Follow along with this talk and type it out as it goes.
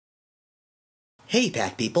Hey,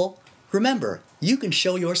 Pack People! Remember, you can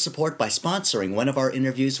show your support by sponsoring one of our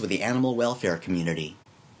interviews with the animal welfare community.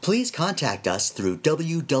 Please contact us through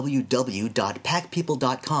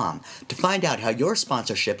www.packpeople.com to find out how your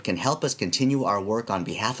sponsorship can help us continue our work on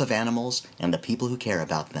behalf of animals and the people who care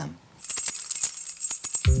about them.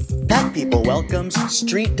 Pack People welcomes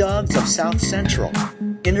Street Dogs of South Central.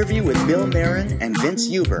 Interview with Bill Marin and Vince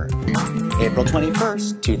Huber. April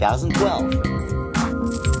 21st, 2012.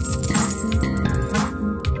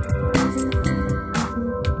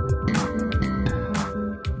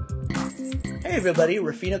 Hey everybody,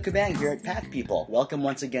 Rafino Kabang here at Pack People. Welcome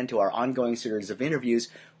once again to our ongoing series of interviews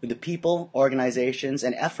with the people, organizations,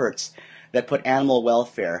 and efforts that put animal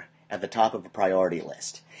welfare at the top of a priority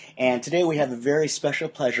list. And today we have the very special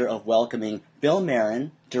pleasure of welcoming Bill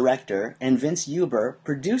Marin, director, and Vince Huber,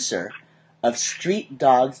 producer of Street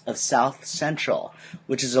Dogs of South Central,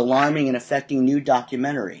 which is an alarming and affecting new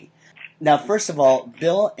documentary. Now, first of all,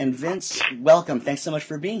 Bill and Vince, welcome. Thanks so much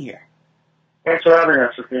for being here. Thanks for having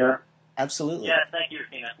us, Rafino. Absolutely. Yeah, thank you,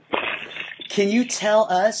 Rafino. Can you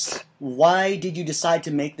tell us why did you decide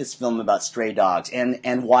to make this film about stray dogs,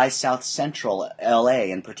 and why South Central LA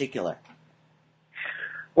in particular?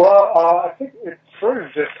 Well, I think it sort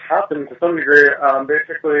of just happened to some degree.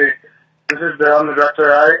 Basically, this is Bill, I'm the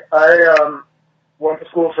director. I went to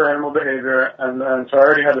school for animal behavior, and so I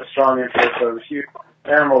already had a strong interest. I was a huge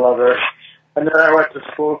animal lover. And then I went to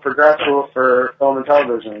school for grad school for film and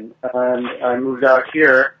television, and I moved out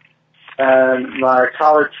here. And my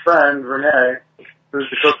college friend, Renee, who's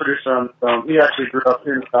the co-producer on the film, he actually grew up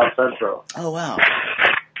in South Central. Oh, wow.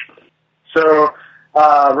 So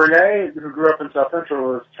Renee, who grew up in South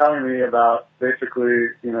Central, was telling me about basically,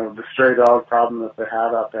 the stray dog problem that they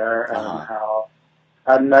have out there, and how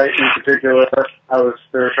at night in particular,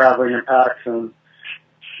 they were traveling in packs, and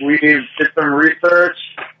we did some research,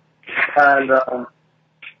 and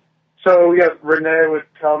Renee would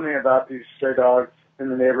tell me about these stray dogs in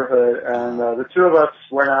the neighborhood, and the two of us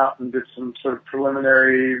went out and did some sort of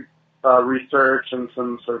preliminary research and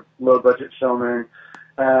some sort of low-budget filming,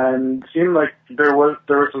 and it seemed like there were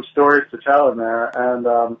some stories to tell in there. And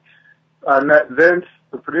I met Vince,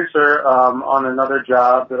 the producer, on another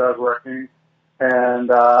job that I was working, and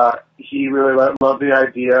he really loved the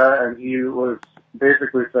idea, and he was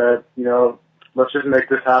basically said, let's just make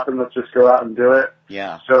this happen, let's just go out and do it.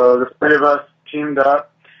 Yeah. So the three of us teamed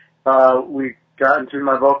up. We got into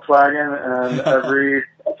my Volkswagen, and every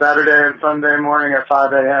Saturday and Sunday morning at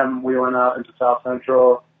 5 a.m. we went out into South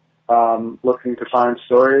Central looking to find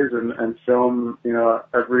stories and film,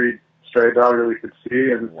 every stray dog that we could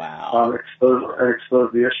see, and expose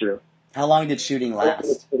the issue. How long did shooting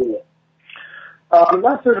last? It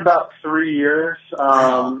lasted about 3 years. We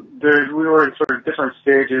were in sort of different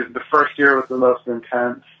stages. The first year was the most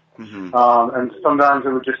intense. Mm-hmm. And sometimes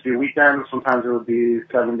it would just be weekends, sometimes it would be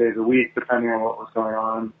 7 days a week, depending on what was going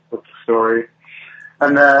on with the story.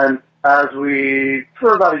 And then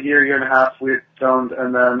for about a year and a half, we had filmed,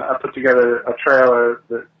 and then I put together a trailer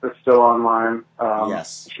that's still online.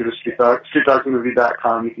 Yes. If you go to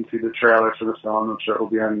StreetDogsMovie.com, you can see the trailer for the film. I'm sure it will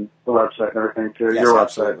be on the website and everything, too. Yes, your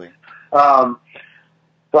absolutely. website.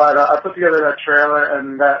 But I put together that trailer,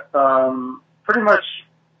 and that pretty much,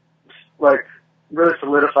 really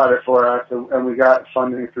solidified it for us, and we got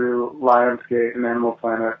funding through Lionsgate and Animal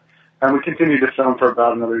Planet, and we continued to film for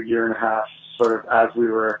about another year and a half, sort of as we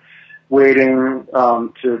were waiting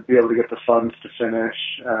to be able to get the funds to finish,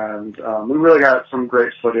 and we really got some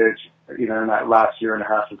great footage, in that last year and a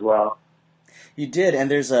half as well. You did,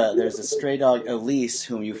 and there's a stray dog, Elise,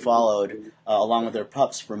 whom you followed along with her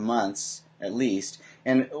pups for months at least.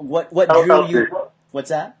 And what drew you? What's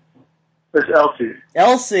that? It's Elsie.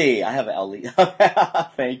 Elsie! I have Ellie.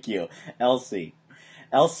 Thank you. Elsie.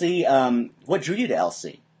 Elsie, what drew you to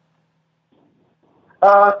Elsie?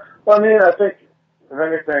 I think, if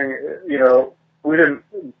anything, we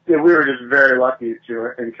were just very lucky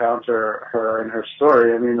to encounter her and her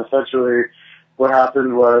story. Essentially, what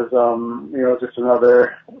happened was, just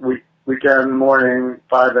another weekend morning,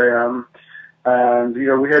 5 a.m., and,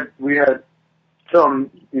 we had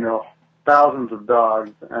filmed, thousands of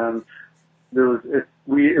dogs, and there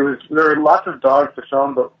were lots of dogs to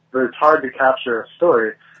film, but it's hard to capture a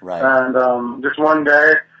story. Right. And just one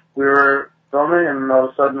day we were filming, and all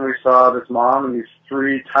of a sudden we saw this mom and these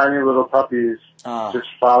three tiny little puppies just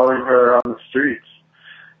following her on the streets.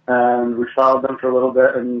 And we followed them for a little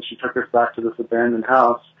bit, and she took us back to this abandoned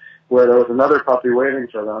house where there was another puppy waiting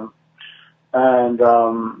for them. And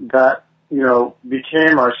that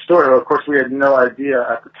became our story. Well, of course, we had no idea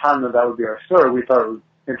at the time that would be our story. We thought it was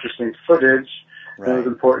interesting footage, and it was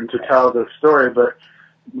important to tell the story, but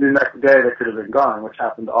the next day they could have been gone, which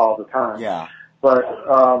happened all the time. Yeah. But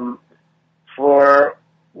for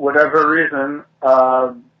whatever reason,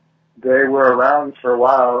 they were around for a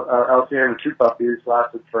while. Elsie and the two puppies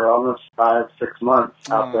lasted for almost 5-6 months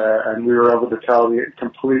out there, and we were able to tell the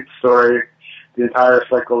complete story, the entire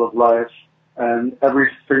cycle of life, and every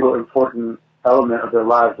single important element of their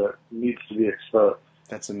lives that needs to be exposed.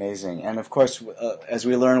 That's amazing. And of course, as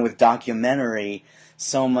we learn with documentary,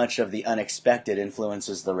 so much of the unexpected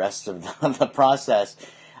influences the rest of the process.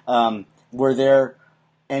 Were there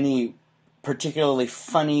any particularly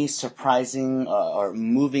funny, surprising, or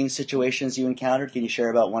moving situations you encountered? Can you share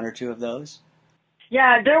about one or two of those?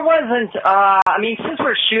 Yeah, there wasn't, I mean, since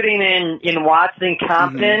we're shooting in Watson,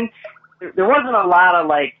 Compton, there wasn't a lot of,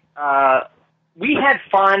 like, we had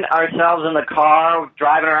fun ourselves in the car,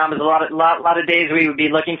 driving around. There's a lot of days we would be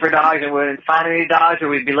looking for dogs and we wouldn't find any dogs, or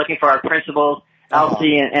we'd be looking for our principals,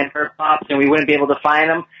 Elsie and her pups, and we wouldn't be able to find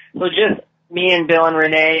them. So just me and Bill and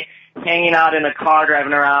Renee hanging out in a car,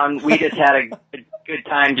 driving around. We just had a good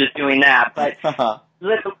time just doing that. But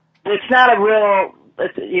it's not a real,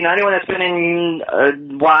 you know, anyone that's been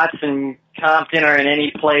in Watts and Compton or in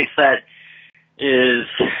any place that is,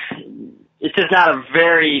 it's just not a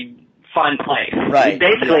very fun place. Right.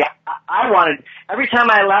 Basically, I wanted, every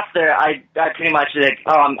time I left there, I pretty much like,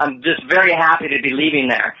 oh, I'm just very happy to be leaving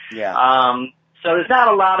there. Yeah. So there's not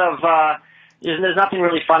a lot of, there's nothing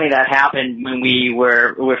really funny that happened when we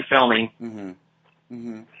were filming. Mm-hmm.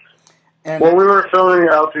 Mm-hmm. And when we were filming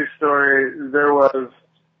Elsie's story, there was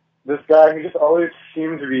this guy who just always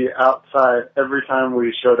seemed to be outside every time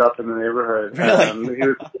we showed up in the neighborhood. Really? He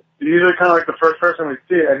was usually kind of like the first person we'd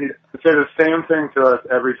see, and he'd say the same thing to us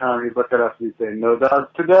every time. He'd look at us and he'd say, "No dogs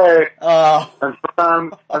today." Oh. And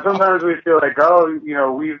sometimes we feel like, oh, you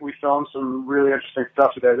know, we filmed some really interesting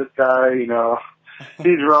stuff today. This guy, you know,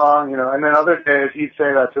 he's wrong, you know. And then other days he'd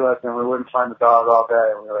say that to us, and we wouldn't find the dog all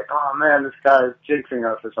day, and we were like, oh man, this guy's jinxing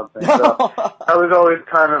us or something. So that was always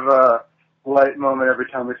kind of a light moment every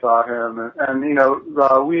time we saw him, and you know, it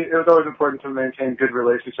was always important to maintain good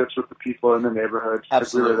relationships with the people in the neighborhood.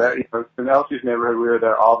 Absolutely. We were there, you know, in Elsie's neighborhood, we were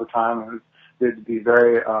there all the time, and they'd be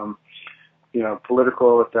very, you know,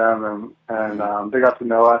 political with them, and they got to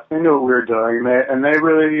know us. They knew what we were doing, and they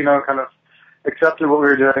really, you know, kind of accepted what we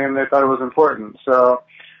were doing, and they thought it was important. So,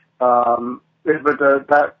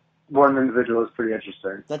 that one individual is pretty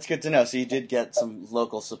interesting. That's good to know. So you did get some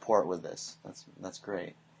local support with this. That's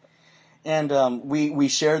great. And we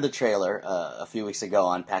shared the trailer a few weeks ago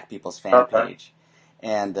on Pack People's fan page,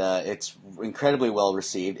 and it's incredibly well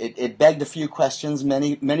received. It begged a few questions.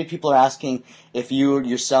 Many people are asking if you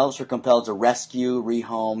yourselves were compelled to rescue,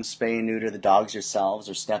 rehome, spay and neuter the dogs yourselves,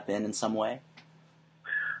 or step in some way.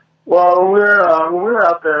 Well, when we were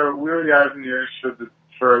out there, we were the eyes and ears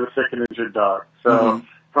for the sick and injured dogs. So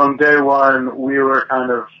from day one, we were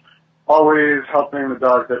kind of always helping the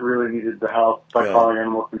dogs that really needed the help by calling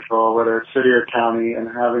animal control, whether it's city or county, and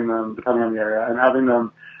having them, depending on the area, and having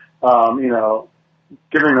them, you know,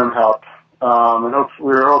 giving them help. And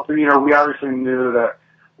we were hoping, you know, we obviously knew that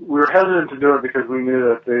we were hesitant to do it because we knew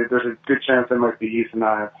that there's a good chance they might be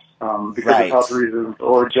euthanized because of health reasons,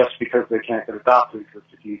 or just because they can't get adopted because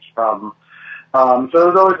it's a huge problem. So it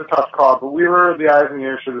was always a tough call, but we were the eyes and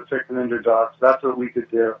ears for the sick and injured dogs. So that's what we could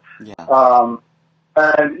do. Yeah.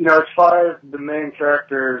 And, you know, as far as the main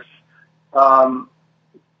characters, you know,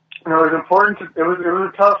 it was important it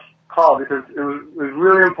was a tough call because it was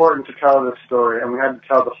really important to tell this story, and we had to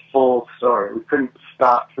tell the full story. We couldn't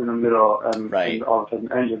stop in the middle and all of a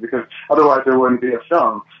sudden end it, because otherwise there wouldn't be a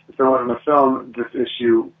film. If there wasn't a film, this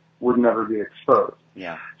issue would never be exposed.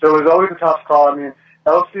 Yeah. So it was always a tough call. I mean,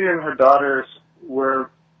 Elsie and her daughters were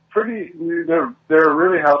they're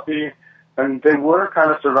really healthy, and they were kind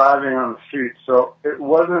of surviving on the streets, so it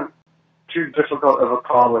wasn't too difficult of a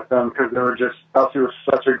call with them because Elsie was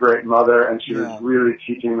such a great mother, and she was really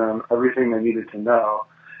teaching them everything they needed to know.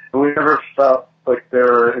 And we never felt like they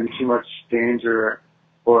were in too much danger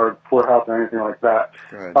or poor health or anything like that.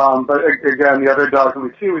 Right. But again, the other dogs that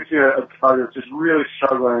we see a dog that's just really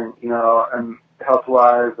struggling, you know, and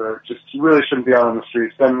health-wise, or just really shouldn't be out on the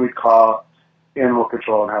streets. Then we'd call animal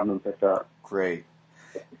control and have them picked up. Great.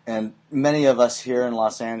 And many of us here in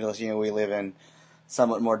Los Angeles, you know, we live in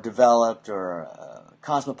somewhat more developed or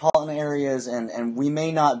cosmopolitan areas, and we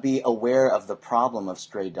may not be aware of the problem of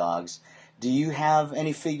stray dogs. Do you have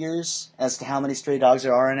any figures as to how many stray dogs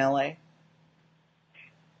there are in L.A.?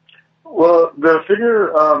 Well, the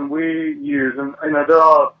figure we use, and you know, they're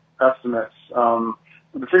all estimates.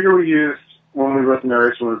 The figure we used when we wrote the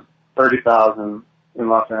narration was 30,000 in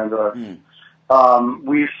Los Angeles.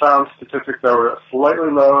 We found statistics that were slightly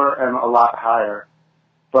lower and a lot higher.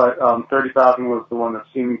 but 30,000 was the one that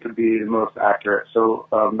seemed to be the most accurate. So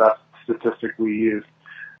that's the statistic we used.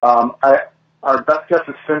 Our best guess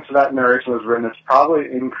is since that narration was written, it's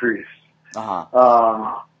probably increased.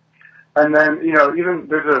 And then, even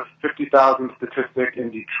there's a 50,000 statistic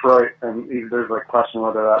in Detroit, and there's like question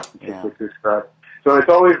whether that statistic is correct. So it's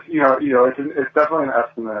always, it's definitely an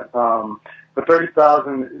estimate. But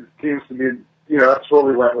 30,000 seems to be, that's what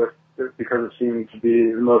we went with because it seemed to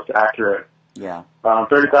be the most accurate. Yeah.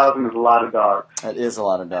 30,000 is a lot of dogs. That is a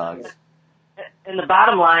lot of dogs. And the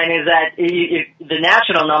bottom line is that the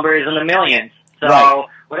national number is in the millions. So right.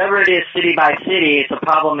 Whatever it is, city by city, it's a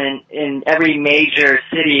problem in every major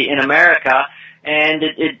city in America, and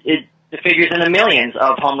it figures in the millions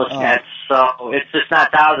of homeless pets. So it's just not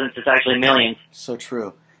thousands; it's actually millions. So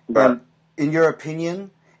true. Right. In your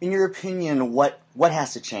opinion, what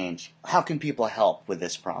has to change? How can people help with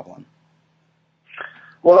this problem?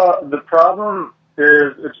 Well, the problem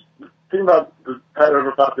is the thing about the pet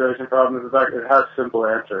overpopulation problem is that it has simple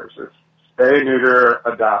answers. It's stay, neuter,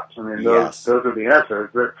 adopt. I mean, those are the answers.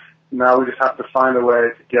 But now we just have to find a way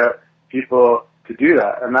to get people to do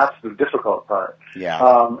that, and that's the difficult part.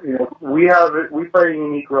 Yeah. We play a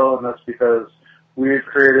unique role in this because we've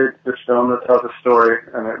created this film that tells a story,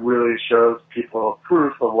 and it really shows people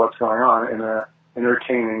proof of what's going on in an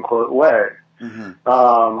entertaining, quote, way.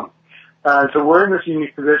 Mm-hmm. And so we're in this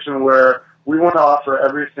unique position where we want to offer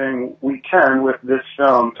everything we can with this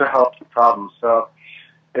film to help the problem. So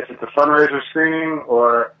if it's a fundraiser screening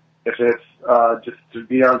or if it's just to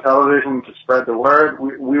be on television to spread the word,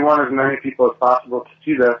 we want as many people as possible to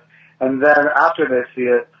see this. And then after they see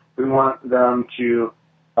it, we want them to,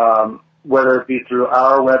 whether it be through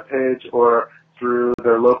our webpage or through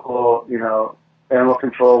their local, animal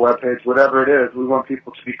control webpage, whatever it is, we want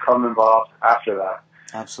people to become involved after that.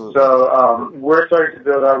 Absolutely. So we're starting to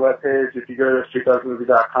build our webpage. If you go to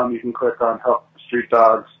streetdogsmovie.com, you can click on Help Street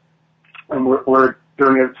Dogs. And we're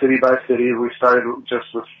doing it city by city. We started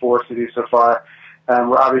just with 4 cities so far, and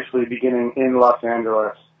we're obviously beginning in Los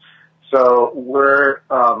Angeles. So we're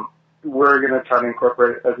going to try to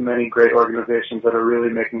incorporate as many great organizations that are really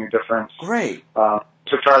making a difference. Great.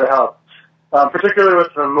 To try to help. Particularly with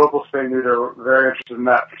the mobile spay neuter, we're very interested in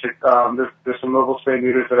that. There's some mobile spay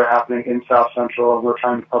neuters that are happening in South Central, and we're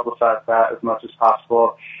trying to publicize that as much as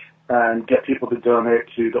possible and get people to donate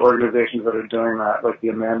to the organizations that are doing that, like the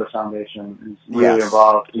Amanda Foundation is really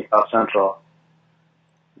involved in South Central.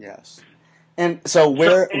 Yes. And so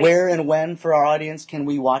where and when for our audience can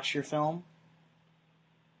we watch your film?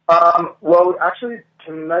 Well, actually,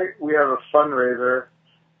 tonight we have a fundraiser.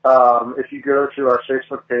 If you go to our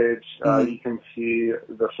Facebook page, you can see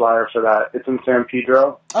the flyer for that. It's in San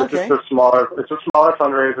Pedro. Okay. It's a smaller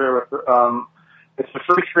fundraiser with, it's a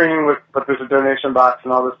free screening but there's a donation box,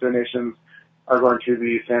 and all those donations are going to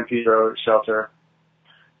the San Pedro shelter,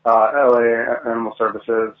 LA Animal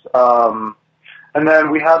Services. And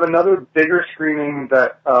then we have another bigger screening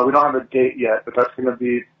that, we don't have a date yet, but that's going to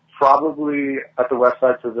be probably at the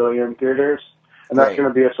Westside Pavilion Theaters. And that's going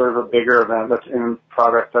to be a sort of a bigger event that's in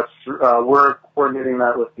progress. We're coordinating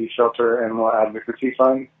that with the Shelter Animal Advocacy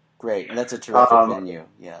Fund. Great, and that's a terrific venue.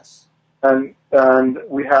 Yes. And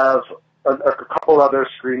we have a couple other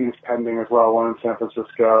screenings pending as well. One in San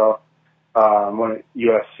Francisco, one at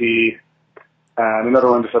USC, and another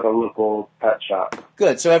one just at a local pet shop.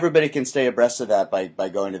 Good. So everybody can stay abreast of that by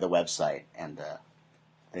going to the website, and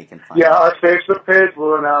they can find. Yeah, our Facebook page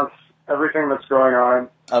will announce everything that's going on.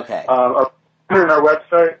 Okay. And our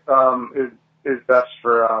website is best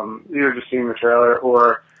for either just seeing the trailer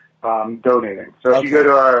or donating. So if you go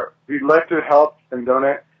to if you'd like to help and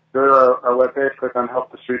donate, go to our webpage, click on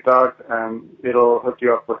Help the Street Dogs, and it'll hook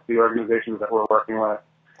you up with the organizations that we're working with.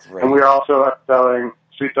 Great. And we are also selling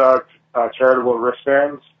Street Dogs charitable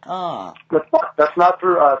wristbands. Ah. That's not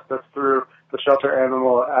through us. That's through the Shelter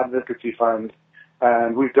Animal Advocacy Fund.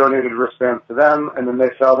 And we've donated wristbands to them, and then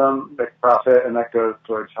they sell them, they profit, and that goes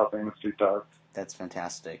towards helping the street dogs. That's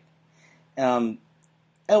fantastic. And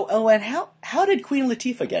how did Queen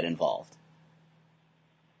Latifah get involved?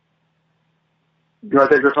 You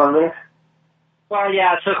want to take this one, Vinny? Well,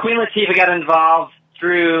 yeah, so Queen Latifah got involved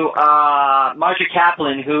through Marcia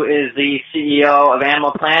Kaplan, who is the CEO of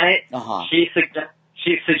Animal Planet. Uh-huh. She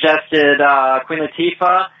suggested Queen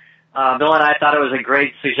Latifah. Bill and I thought it was a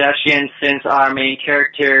great suggestion since our main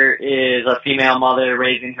character is a female mother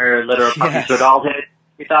raising her litter of puppies to adulthood.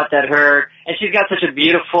 We thought that and she's got such a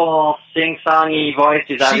beautiful sing-songy voice.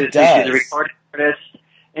 She's obviously she's a recording artist,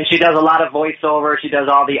 and she does a lot of voiceover. She does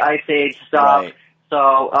all the Ice Age stuff. Right.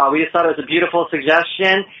 So we just thought it was a beautiful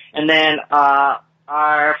suggestion. And then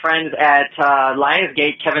our friends at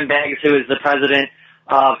Lionsgate, Kevin Beggs, who is the president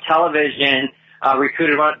of television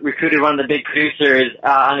recruited one of the big producers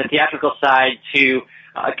on the theatrical side to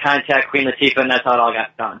contact Queen Latifah, and that's how it all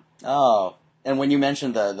got done. Oh, and when you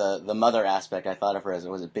mentioned the mother aspect, I thought of her as,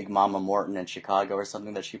 was it Big Mama Morton in Chicago or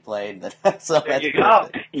something that she played? So There you go.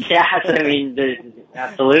 Yes, I mean,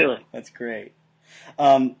 absolutely. That's great.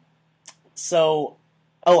 How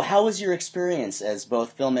was your experience as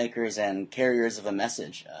both filmmakers and carriers of a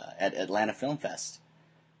message at Atlanta Film Fest?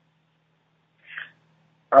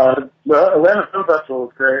 The Atlanta Film Festival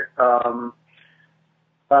was great.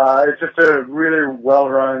 It's just a really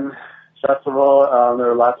well-run festival.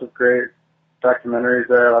 There are lots of great documentaries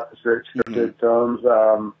there, lots of great scripted films.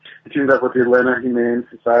 It teamed up with the Atlanta Humane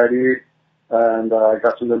Society, and I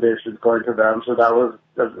got some donations going to them, so that was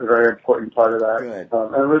a very important part of that. Good.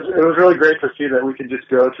 And it was really great to see that we could just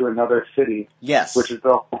go to another city. Yes. Which is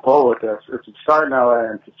the whole goal with this. It's to start in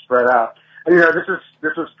LA and to spread out. And,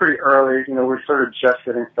 this was pretty early. We're sort of just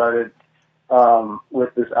getting started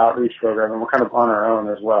with this outreach program, and we're kind of on our own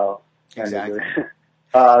as well. Exactly.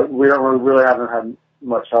 We really haven't had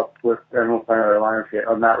much help with Animal Planet or Lionsgate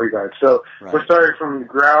on that regard. So We're starting from the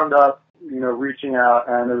ground up, reaching out,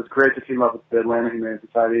 and it was great to team up with the Atlanta Humane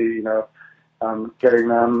Society, getting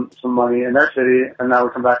them some money in their city, and now we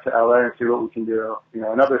come back to LA and see what we can do,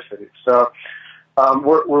 in other cities. So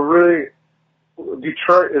we're really,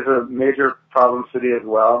 Detroit is a major problem city as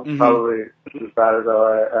well, probably as bad as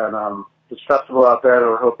LA, and this festival out there that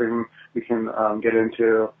we're hoping we can get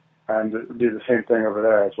into and do the same thing over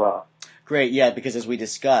there as well. Great, yeah, because as we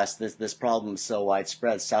discussed, this problem is so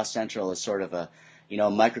widespread. South Central is sort of a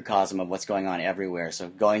microcosm of what's going on everywhere. So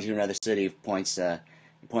going to another city points out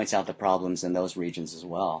the problems in those regions as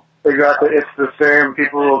well. Exactly, it's the same.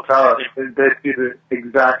 People will tell us they see the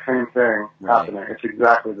exact same thing happening. It's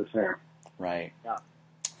exactly the same. Right. Yeah.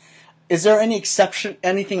 Is there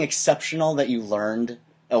anything exceptional that you learned?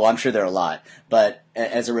 Oh, I'm sure there are a lot, but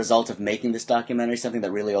as a result of making this documentary, something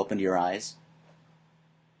that really opened your eyes?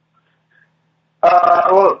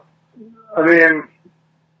 Well, I mean,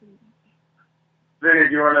 Vinny,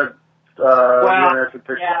 do you want to answer the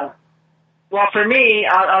picture? Yeah. Well, for me,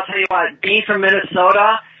 I'll tell you what. Being from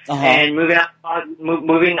Minnesota and moving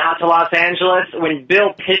out to Los Angeles, when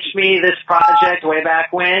Bill pitched me this project way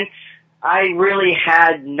back when, I really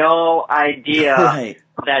had no idea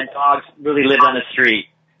that dogs really lived on the street.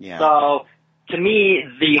 Yeah. So, to me,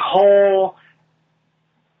 the whole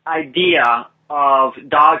idea of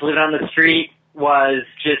dogs living on the street was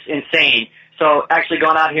just insane. So, actually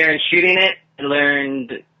going out here and shooting it, I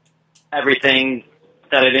learned everything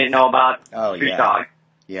that I didn't know about street dogs.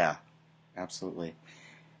 Yeah, absolutely.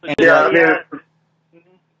 And,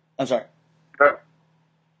 I'm sorry. I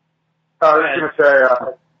was going to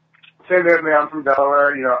say, same thing with me. I'm from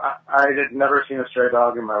Delaware. I had never seen a stray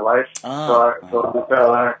dog in my life, so I moved to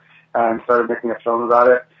LA and started making a film about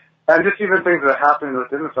it. And just even things that happened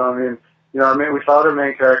within the film. We followed our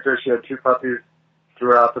main character. She had 2 puppies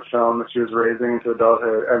throughout the film that she was raising into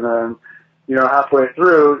adulthood, and then, halfway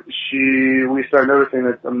through, we started noticing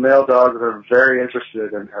that the male dogs are very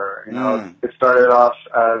interested in her. It started off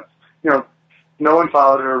as, no one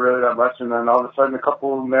followed her really that much, and then all of a sudden a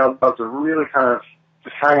couple of male dogs were really kind of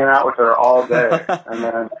just hanging out with her all day. And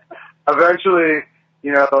then eventually,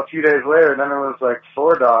 a few days later, then it was like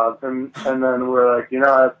 4 dogs, and then we're like,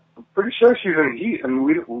 I'm pretty sure she's in heat, and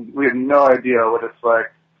we have no idea what it's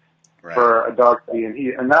like for a dog to be in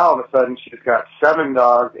heat. And now all of a sudden she's got 7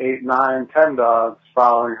 dogs, 8, 9, 10 dogs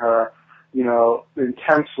following her,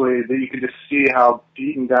 intensely, that you could just see how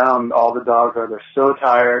beaten down all the dogs are. They're so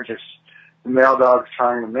tired, just the male dog's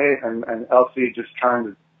trying to mate, and Elsie just trying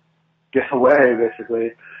to get away,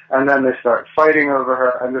 basically. And then they start fighting over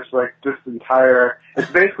her, and it's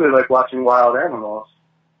basically like watching wild animals,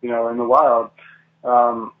 in the wild.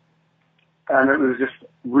 And it was just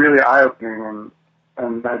really eye-opening,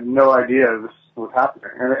 and I had no idea this was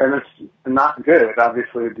happening. And it's not good.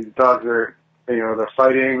 Obviously, these dogs are, they're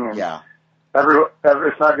fighting, and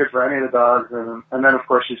it's not good for any of the dogs. And then, of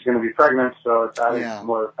course, she's going to be pregnant, so it's adding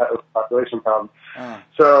more population problem.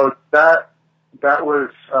 So that was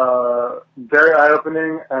very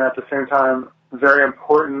eye-opening, and at the same time, very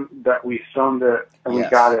important that we filmed it and we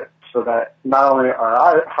got it, so that not only are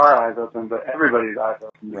our eyes open, but everybody's eyes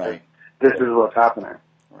open. Right. This is what's happening.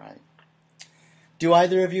 Right. Do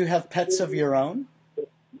either of you have pets of your own?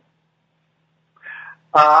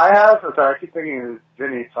 I have. Sorry, I keep thinking it was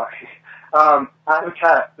Vinny. Sorry. I have a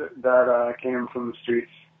cat that came from the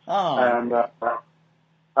streets. Oh. And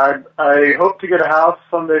I hope to get a house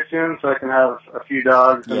someday soon, so I can have a few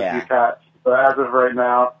dogs and a few cats. But as of right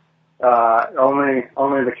now, only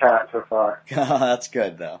the cat so far. That's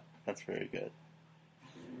good, though. That's very good.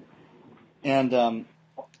 And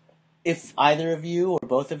if either of you or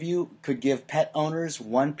both of you could give pet owners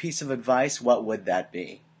one piece of advice, what would that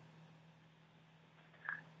be?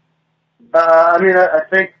 I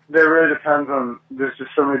think that really depends on, there's just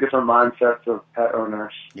so many different mindsets of pet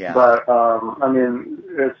owners. Yeah. But,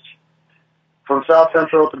 it's from South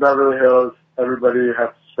Central to Beverly Hills, everybody has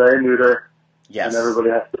to spay and neuter, Yes. and everybody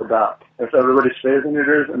has to adopt. If everybody stays and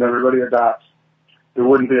neuters and everybody adopts, there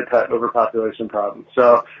wouldn't be a pet overpopulation problem.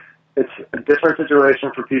 So it's a different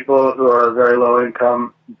situation for people who are very low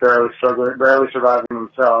income, barely surviving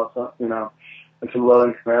themselves, in some low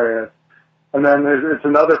income areas. And then it's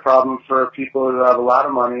another problem for people who have a lot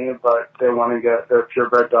of money, but they want to get their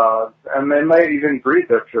purebred dogs, and they might even breed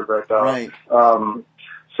their purebred dogs. Right.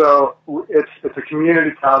 So it's a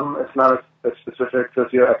community problem. It's not a specific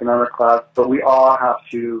socioeconomic class, but we all have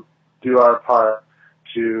to do our part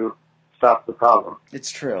to stop the problem.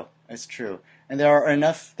 It's true. It's true. And there are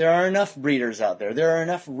enough breeders out there. There are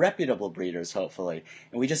enough reputable breeders, hopefully.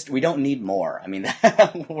 And we don't need more. I mean,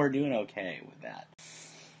 we're doing okay with that.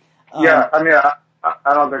 I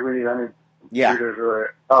don't think we need any breeders really.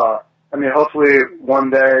 Hopefully one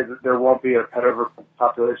day there won't be a pet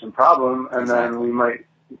overpopulation problem, and Exactly. then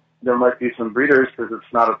there might be some breeders because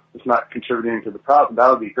it's not contributing to the problem. That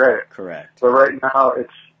would be great. Correct. But right now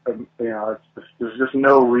there's just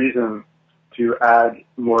no reason to add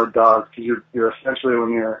more dogs, because you're essentially,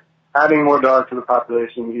 when you're adding more dogs to the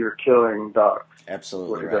population, you're killing dogs.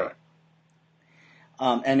 Absolutely right.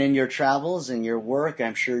 And in your travels and your work,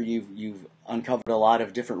 I'm sure you've uncovered a lot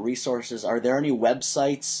of different resources. Are there any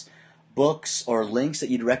websites, books, or links that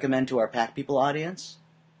you'd recommend to our Pack People audience?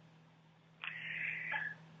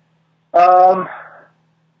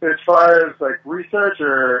 As far as like research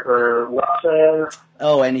or websites.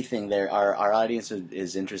 Oh, anything there. Our audience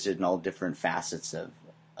is interested in all different facets of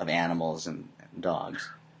animals and dogs.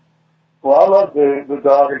 Well, I love the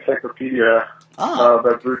Dog Encyclopedia by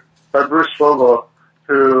Bruce Fogel,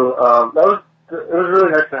 who it was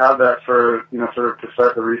really nice to have that for sort of to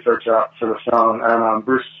start the research out for the film. And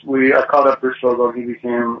I called up Bruce Fogel, and he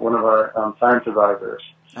became one of our science advisors.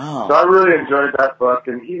 Oh. So I really enjoyed that book,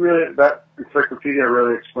 and that encyclopedia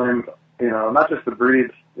really explains, not just the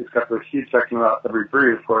breeds. It's got a huge section about every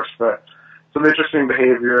breed, of course, but some interesting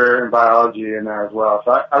behavior and biology in there as well.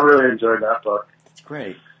 So I really enjoyed that book. That's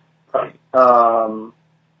great. And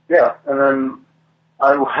then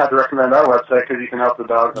I had to recommend our website because you can help the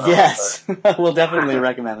dogs on Yes, we'll definitely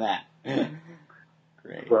recommend that.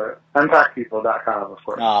 Great. But packpeople.com, of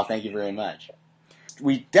course. Oh, thank you very much.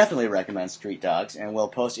 We definitely recommend Street Dogs, and we'll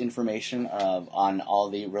post information on all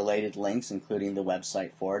the related links, including the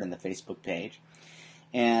website for it and the Facebook page.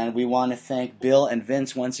 And we want to thank Bill and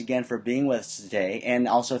Vince once again for being with us today, and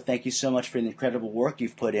also thank you so much for the incredible work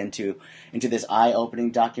you've put into this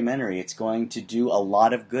eye-opening documentary. It's going to do a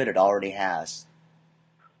lot of good. It already has.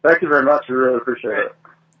 Thank you very much. We really appreciate it.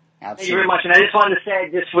 Absolutely. Thank you very much. And I just wanted to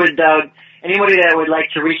say, anybody that would like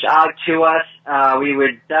to reach out to us, we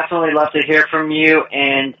would definitely love to hear from you,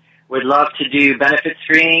 and would love to do benefit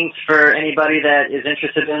screenings for anybody that is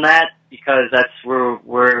interested in that, because that's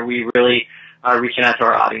where we really are reaching out to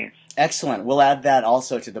our audience. Excellent. We'll add that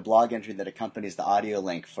also to the blog entry that accompanies the audio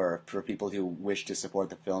link for people who wish to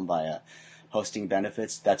support the film by hosting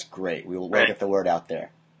benefits. That's great. We'll get the word out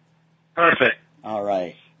there. Perfect. All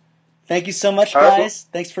right. Thank you so much, guys.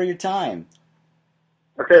 Thanks for your time.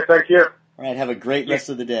 Okay, thank you. All right, have a great rest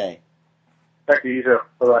of the day. Thank you, you too.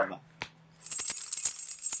 Bye-bye.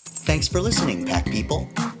 Thanks for listening, Pack People.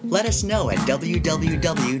 Let us know at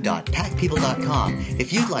www.packpeople.com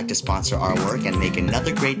if you'd like to sponsor our work and make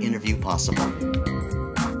another great interview possible.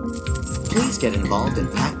 Please get involved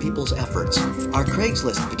in Pack People's efforts. Our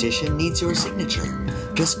Craigslist petition needs your signature.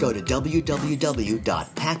 Just go to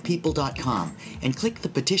www.packpeople.com and click the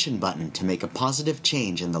petition button to make a positive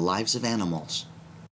change in the lives of animals.